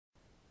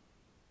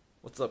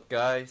What's up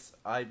guys,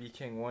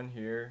 IBKing1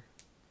 here,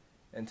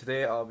 and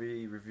today I'll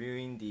be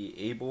reviewing the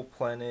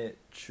Ableplanet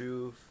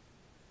True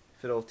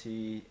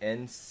Fidelity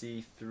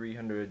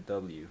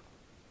NC300W.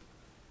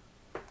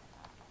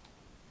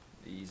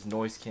 These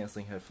noise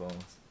cancelling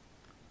headphones.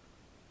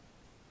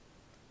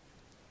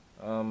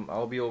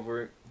 I'll be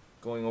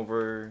going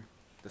over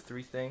the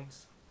three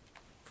things.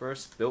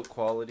 First, build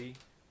quality.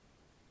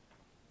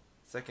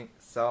 Second,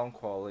 sound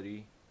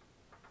quality.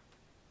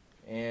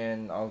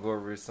 And I'll go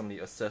over some of the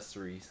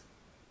accessories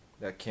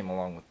that came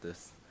along with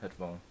this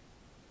headphone.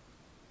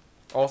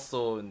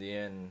 Also, in the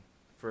end,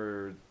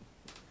 for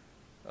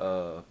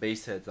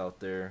bass heads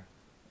out there,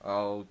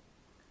 I'll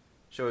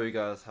show you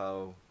guys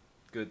how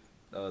good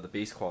the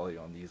bass quality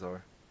on these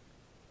are.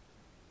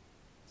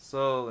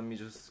 So let me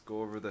just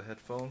go over the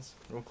headphones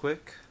real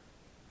quick.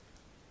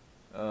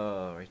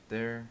 Right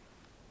there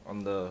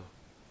on the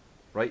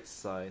right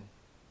side,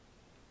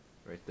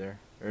 right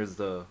there's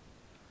the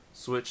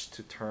switch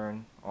to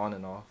turn on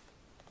and off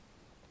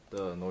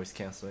the noise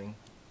cancelling.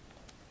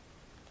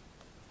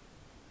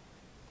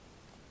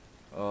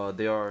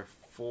 There are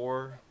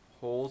 4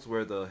 holes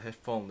where the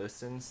headphone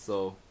listens,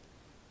 so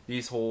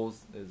these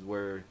holes is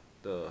where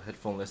the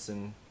headphone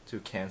listens to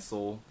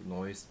cancel the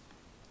noise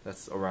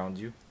that's around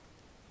you.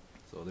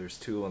 So there's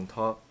 2 on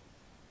top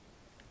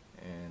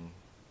and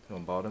 2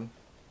 on bottom.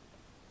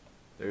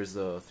 There's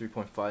a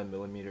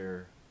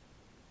 3.5mm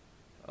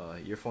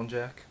earphone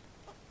jack,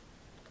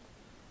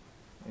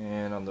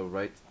 and on the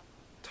right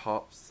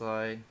top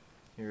side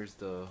here's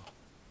the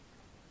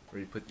where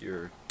you put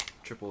your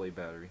AAA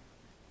battery.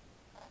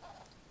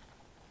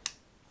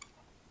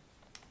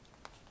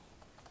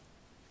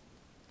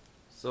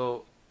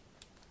 So,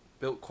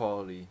 build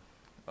quality.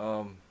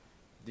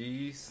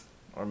 These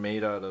are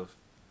made out of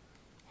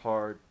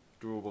hard,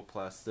 durable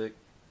plastic.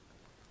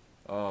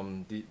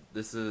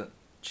 This isn't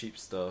cheap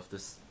stuff.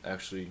 This is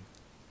actually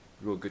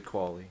real good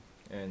quality,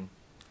 and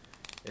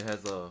it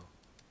has a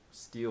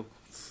steel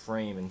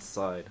frame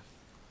inside,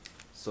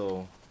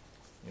 so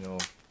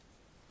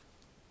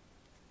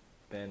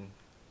bend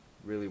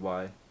really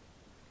wide.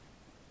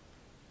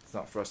 It's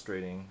not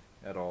frustrating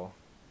at all.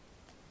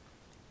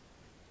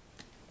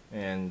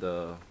 And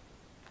the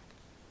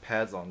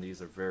pads on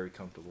these are very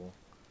comfortable.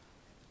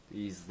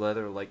 These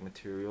leather-like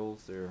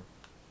materials, they're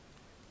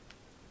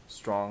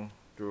strong,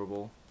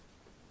 durable.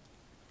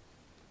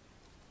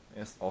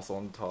 And it's also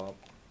on the top.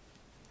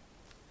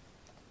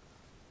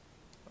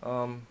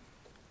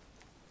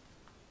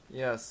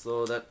 Yeah,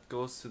 so that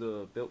goes to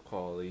the build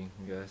quality,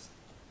 you guys.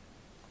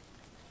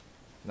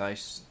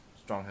 Nice,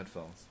 strong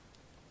headphones.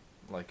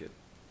 Like it.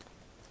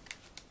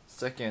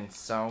 Second,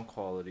 sound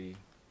quality.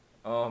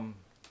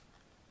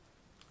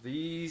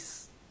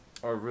 These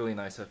are really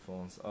nice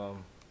headphones.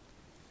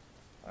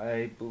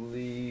 I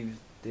believe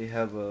they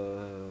have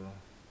a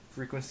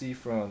frequency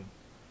from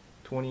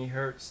 20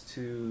 Hertz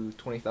to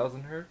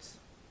 20,000 Hertz.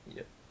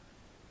 Yep.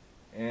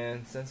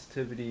 And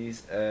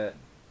sensitivities at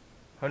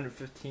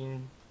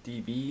 115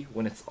 dB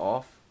when it's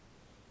off,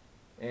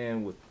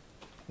 and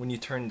when you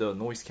turn the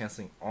noise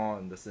cancelling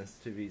on, the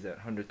sensitivity is at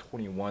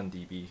 121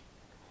 dB.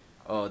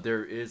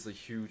 There is a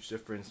huge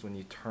difference when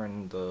you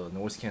turn the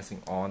noise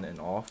cancelling on and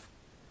off.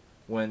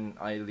 When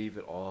I leave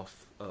it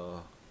off,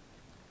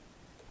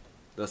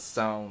 the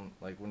sound,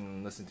 like when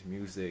I'm listening to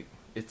music,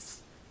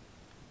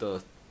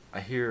 I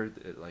hear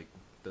it, like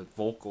the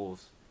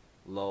vocals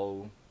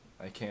low.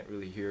 I can't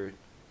really hear it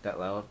that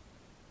loud,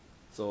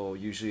 so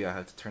usually I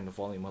have to turn the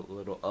volume a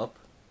little up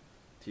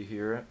to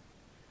hear it.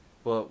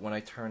 But when I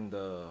turn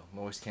the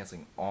noise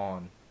cancelling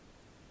on,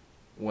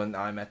 when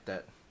I'm at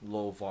that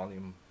low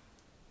volume,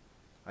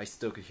 I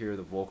still could hear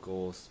the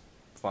vocals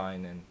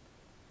fine, and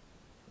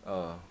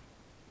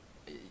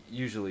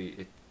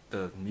usually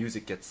the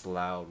music gets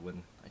loud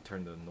when I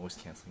turn the noise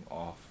cancelling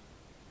off.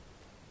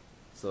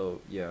 So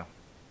yeah,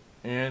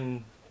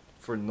 and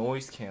for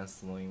noise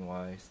cancelling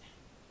wise,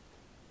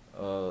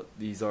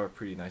 these are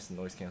pretty nice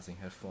noise cancelling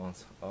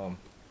headphones.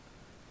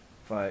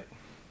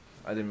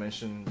 I didn't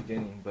mention in the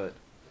beginning, but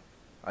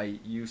I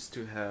used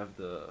to have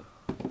the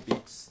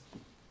Beats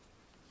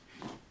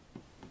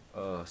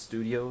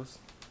Studios.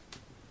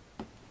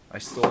 I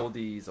sold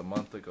these a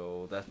month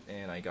ago,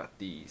 and I got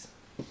these.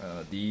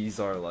 These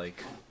are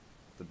like,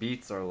 the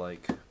Beats are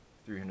like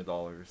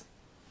 $300,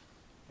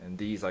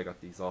 and I got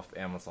these off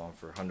Amazon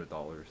for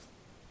 $100,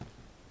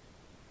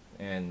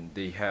 and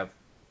they have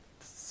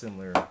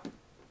similar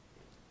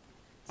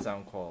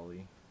sound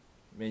quality.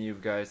 Many of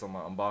you guys on my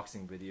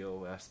unboxing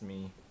video asked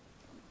me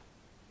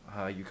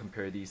how you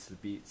compare these to the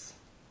Beats.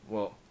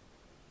 Well,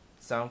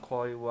 sound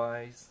quality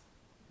wise,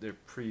 they're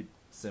pretty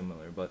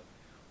similar, but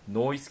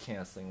noise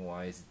cancelling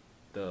wise,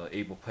 the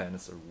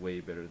Ableplanets are way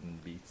better than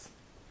the Beats.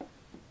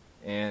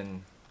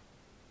 And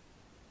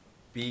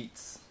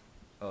Beats,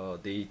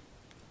 they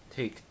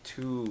take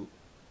 2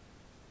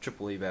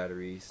 AAA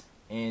batteries,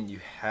 and you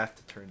have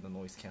to turn the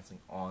noise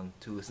cancelling on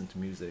to listen to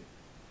music.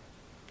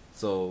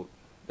 So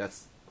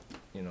that's,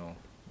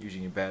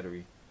 using your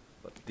battery.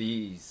 But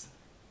these,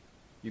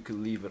 you could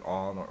leave it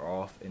on or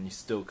off, and you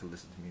still could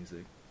listen to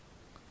music.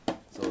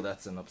 So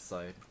that's an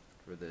upside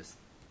for this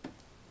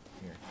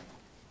here.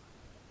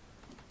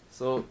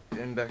 So,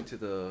 and back to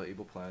the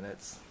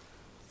Ableplanets.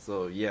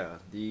 So yeah,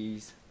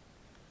 these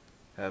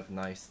have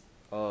nice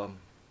sound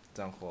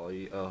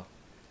quality.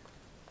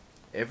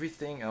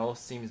 Everything else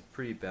seems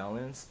pretty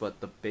balanced,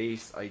 but the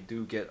bass, I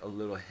do get a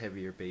little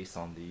heavier bass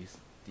on these.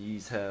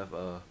 These have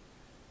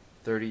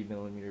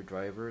 30mm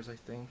drivers, I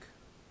think,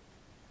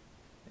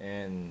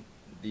 and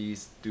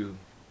these do,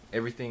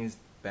 everything's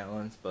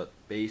balanced, but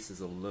bass is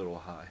a little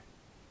high.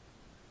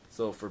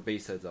 So for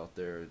bass heads out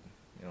there,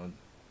 you know,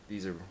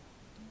 these are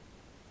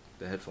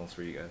the headphones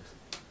for you guys.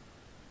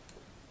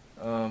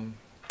 The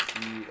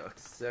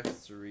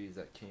accessories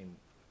that came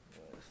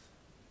with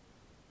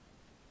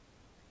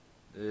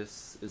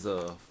this is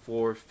a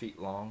 4 feet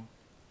long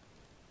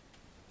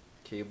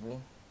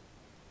cable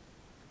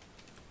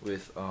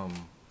with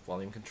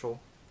volume control.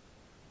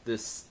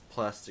 This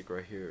plastic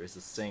right here is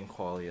the same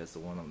quality as the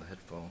one on the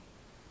headphone,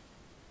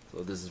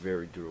 so this is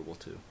very durable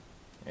too,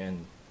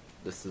 and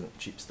this isn't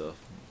cheap stuff.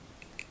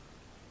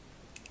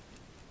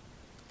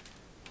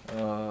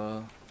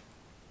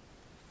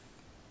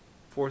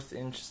 1/4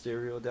 inch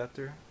stereo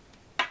adapter,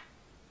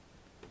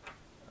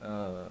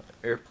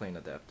 airplane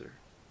adapter,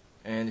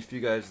 and if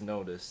you guys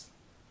notice,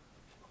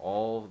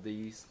 all of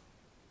these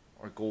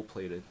are gold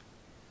plated,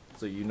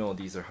 so you know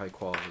these are high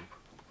quality.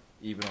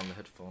 Even on the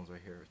headphones right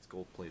here, it's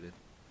gold plated.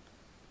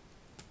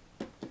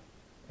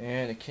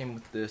 And it came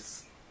with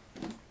this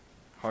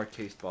hard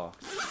case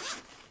box.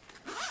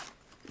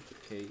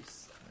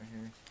 Case right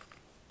here.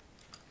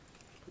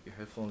 Put your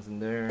headphones in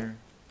there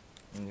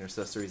and your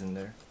accessories in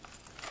there.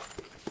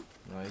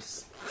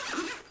 Nice.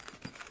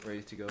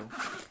 Ready to go.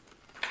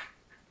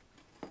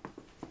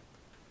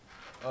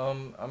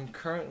 I'm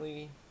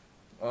currently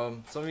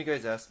some of you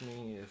guys asked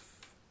me if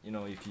you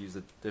can use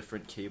a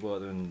different cable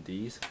other than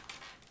these.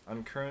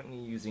 I'm currently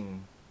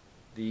using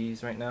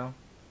these right now,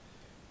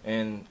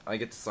 and I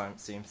get the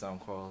same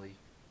sound quality.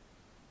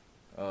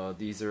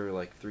 These are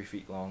like 3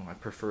 feet long. I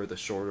prefer the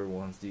shorter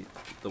ones.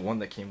 The one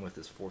that came with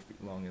is 4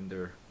 feet long, and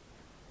they're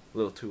a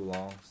little too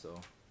long,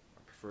 so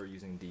I prefer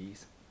using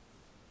these.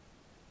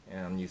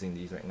 And I'm using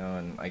these right now,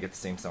 and I get the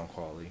same sound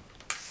quality.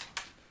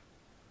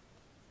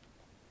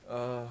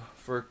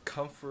 For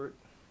comfort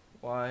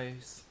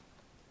wise,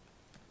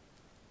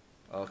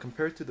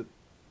 compared to the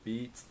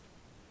Beats,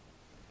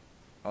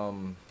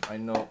 I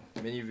know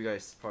many of you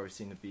guys probably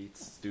seen the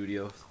Beats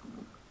Studios.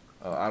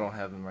 I don't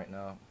have them right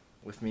now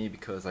with me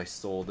because I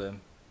sold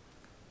them.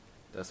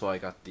 That's why I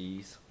got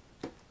these.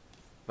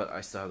 But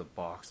I still have the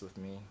box with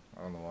me.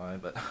 I don't know why,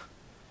 but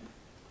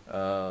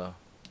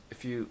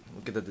if you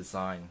look at the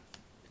design,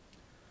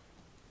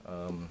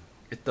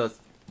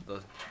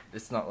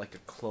 it's not like a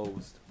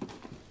closed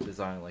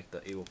design like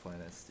the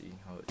Ableplanet. See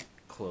how it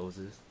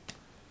closes,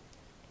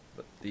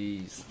 but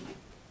these,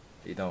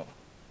 they don't.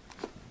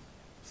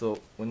 So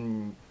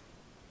when,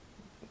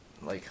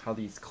 like how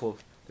these close,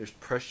 there's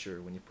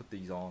pressure when you put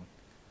these on,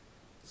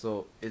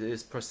 so it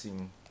is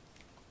pressing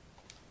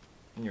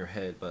in your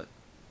head, but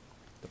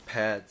the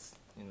pads,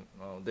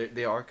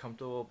 they are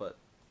comfortable, but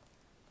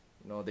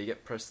they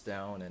get pressed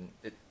down, and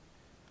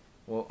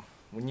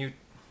when you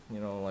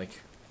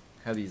like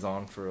have these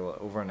on for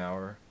over an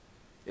hour,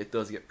 it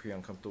does get pretty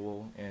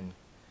uncomfortable, and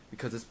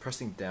because it's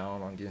pressing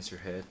down against your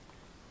head,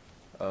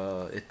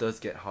 it does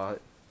get hot.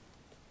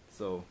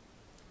 So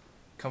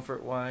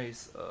comfort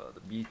wise,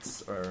 the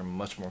Beats are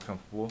much more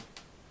comfortable,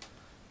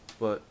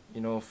 but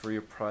for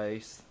your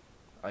price,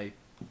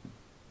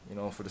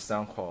 for the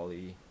sound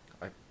quality,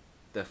 I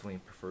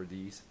definitely prefer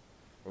these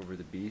over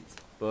the Beats.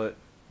 But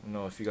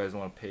if you guys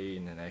want to pay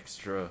an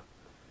extra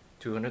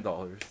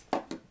 $200,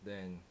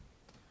 then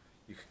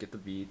you could get the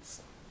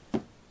Beats.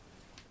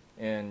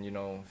 And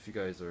if you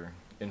guys are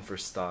in for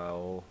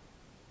style,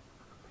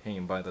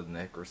 hanging by the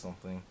neck or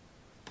something,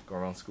 go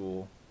around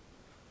school,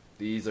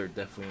 these are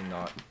definitely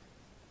not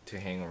to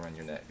hang around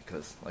your neck,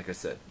 because like I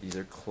said, these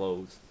are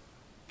closed.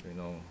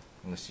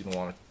 Unless you don't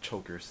want to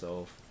choke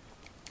yourself,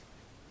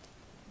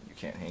 you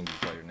can't hang these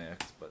by your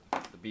necks. But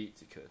the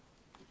Beats you could,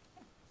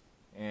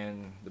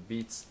 and the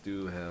Beats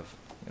do have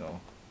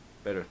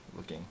better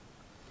looking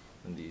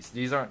than these.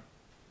 These aren't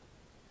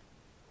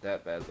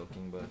that bad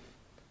looking, but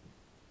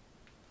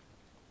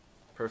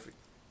perfect,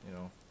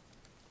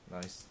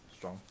 nice,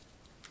 strong.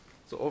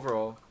 So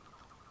overall,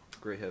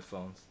 great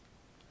headphones.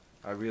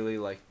 I really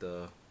like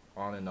the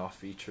on and off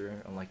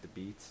feature, unlike the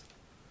Beats.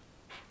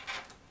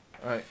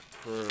 Alright,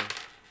 for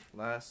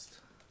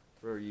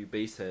you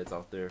bass heads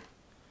out there,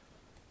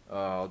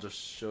 I'll just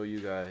show you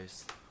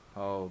guys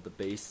how the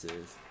bass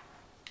is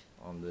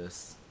on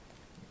this.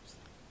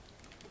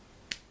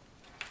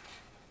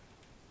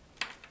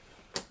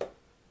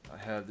 I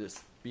have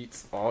this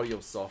Beats audio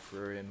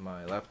software in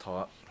my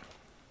laptop.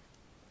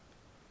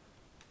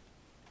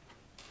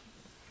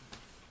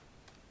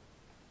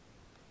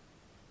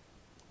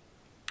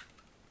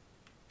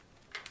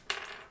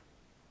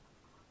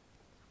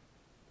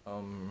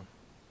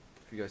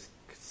 If you guys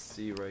can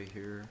see right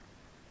here,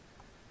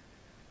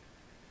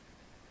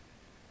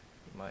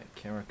 my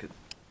camera could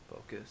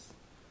focus.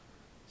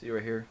 See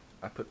right here,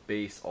 I put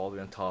bass all the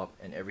way on top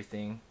and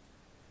everything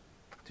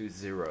to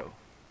 0.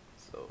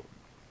 So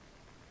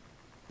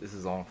this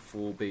is on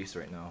full bass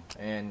right now,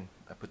 and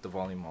I put the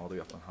volume all the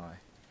way up on high.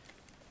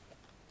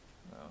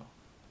 Now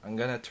I'm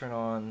gonna turn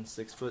on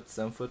 6 Foot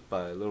 7 Foot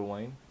by Lil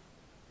Wayne,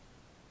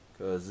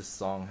 because this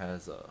song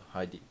has a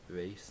high deep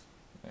bass,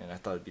 and I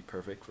thought it'd be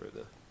perfect for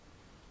the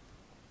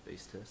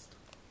bass test.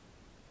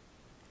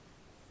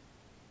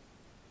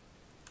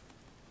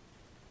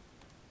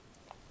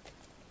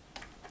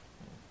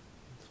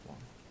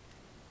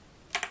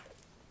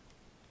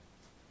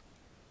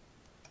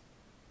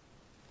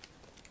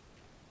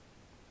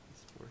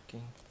 It's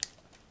working.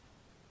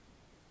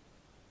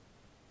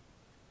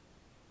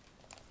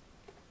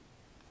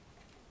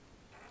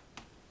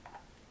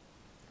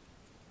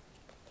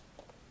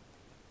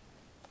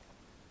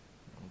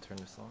 Turn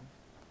this on.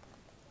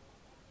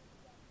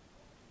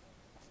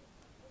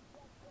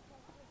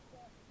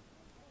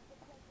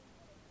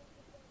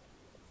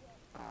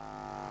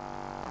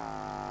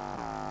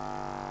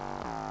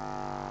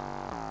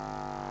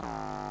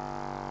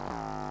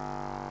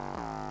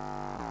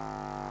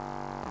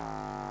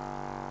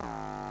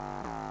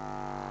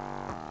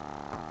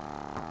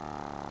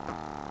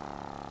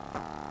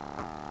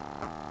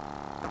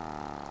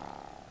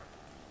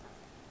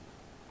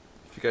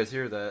 If you guys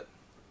hear that,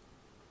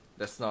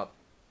 that's not,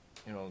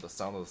 the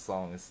sound of the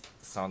song, it's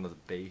the sound of the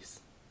bass.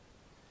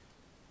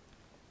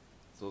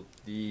 So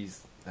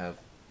these have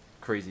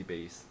crazy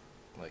bass,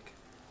 like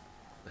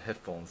the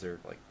headphones, they're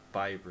like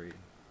vibrating.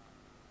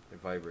 They're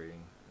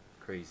vibrating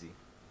crazy.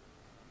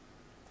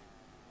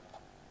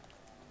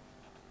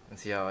 And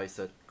see how I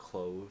said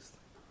closed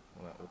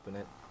when I open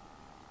it?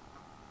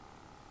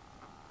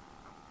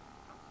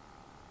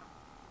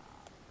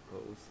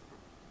 Close.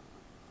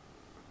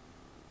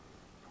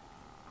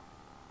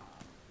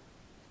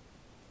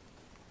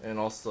 And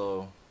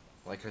also,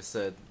 like I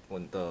said,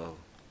 when the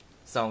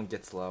sound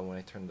gets loud when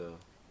I turn the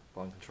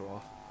volume control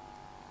off.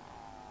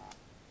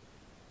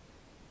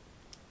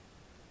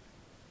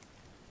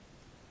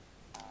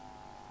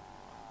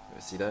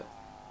 You see that?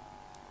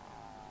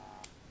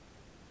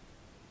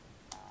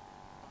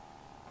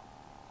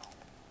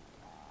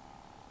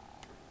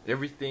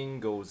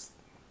 Everything goes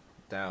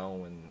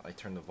down when I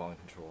turn the volume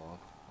control off.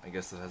 I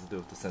guess it has to do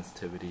with the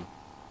sensitivity.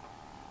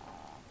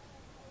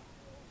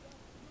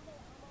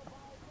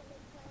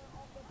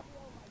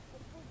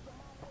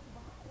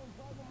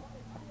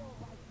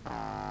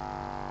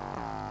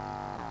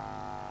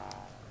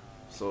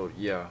 So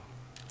yeah,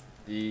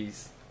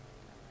 these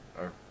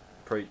are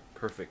pretty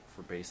perfect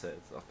for bass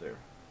heads out there.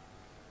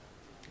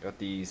 Got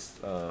these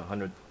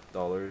 $100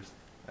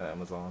 at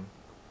Amazon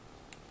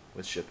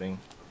with shipping.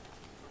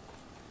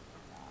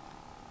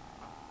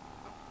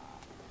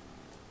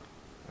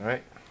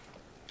 Alright.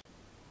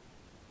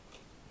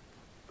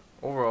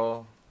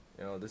 Overall,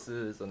 this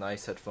is a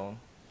nice headphone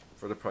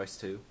for the price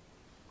too.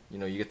 You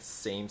get the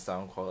same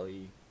sound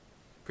quality,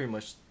 pretty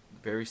much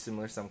very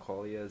similar sound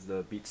quality as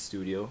the Beats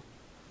Studio.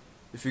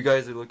 If you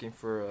guys are looking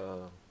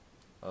for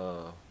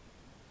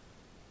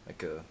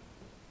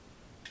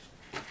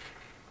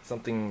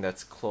something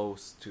that's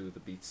close to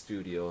the Beats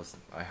Studios,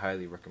 I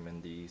highly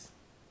recommend these.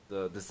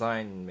 The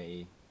design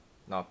may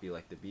not be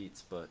like the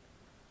Beats, but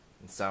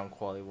in sound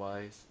quality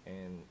wise,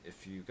 and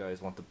if you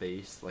guys want the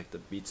bass like the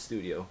Beats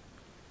Studio,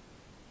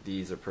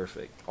 these are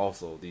perfect.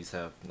 Also, these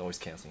have noise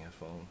cancelling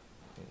headphones.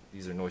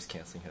 These are noise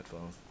cancelling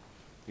headphones.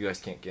 You guys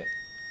can't get.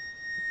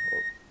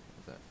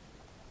 What's that?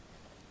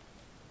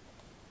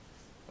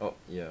 Oh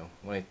yeah,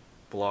 when I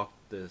block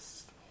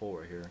this hole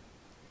right here,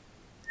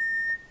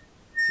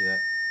 see that?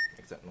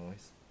 Makes that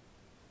noise.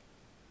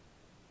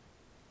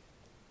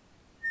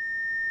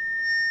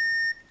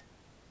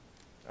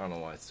 I don't know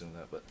why it's doing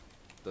that, but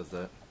it does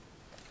that.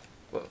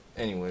 But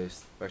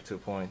anyways, back to the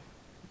point.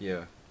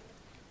 Yeah,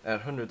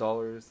 at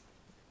 $100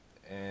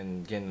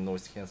 and getting the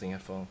noise cancelling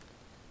headphone,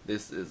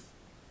 this is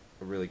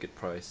a really good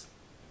price.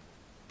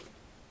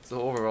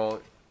 So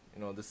overall,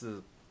 this is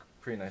a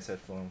pretty nice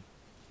headphone.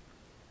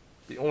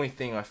 The only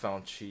thing I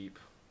found cheap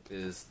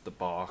is the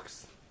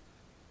box,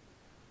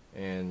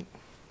 and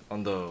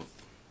on the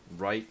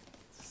right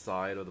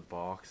side of the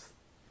box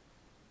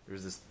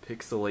there's this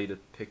pixelated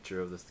picture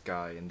of this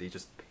guy, and they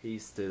just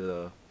pasted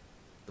the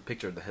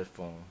picture of the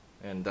headphone,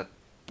 and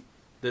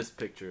this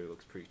picture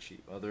looks pretty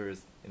cheap.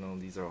 Others,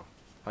 these are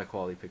high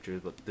quality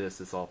pictures, but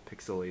this is all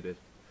pixelated,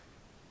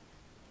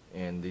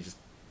 and they just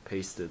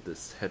pasted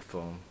this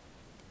headphone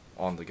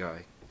on the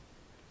guy.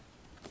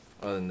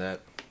 Other than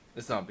that,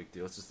 it's not a big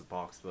deal, it's just a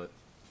box, but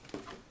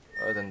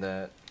other than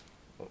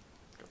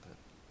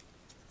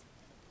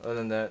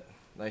that,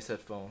 nice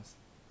headphones.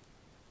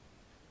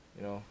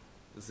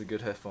 This is a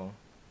good headphone.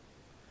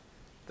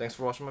 Thanks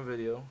for watching my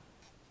video.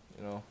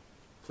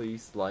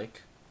 Please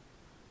like,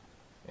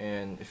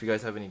 and if you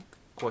guys have any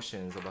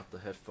questions about the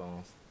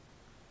headphones,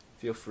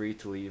 feel free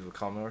to leave a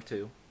comment or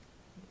two.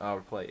 I'll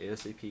reply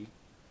ASAP.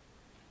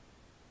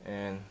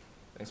 And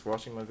thanks for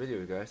watching my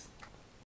video, guys.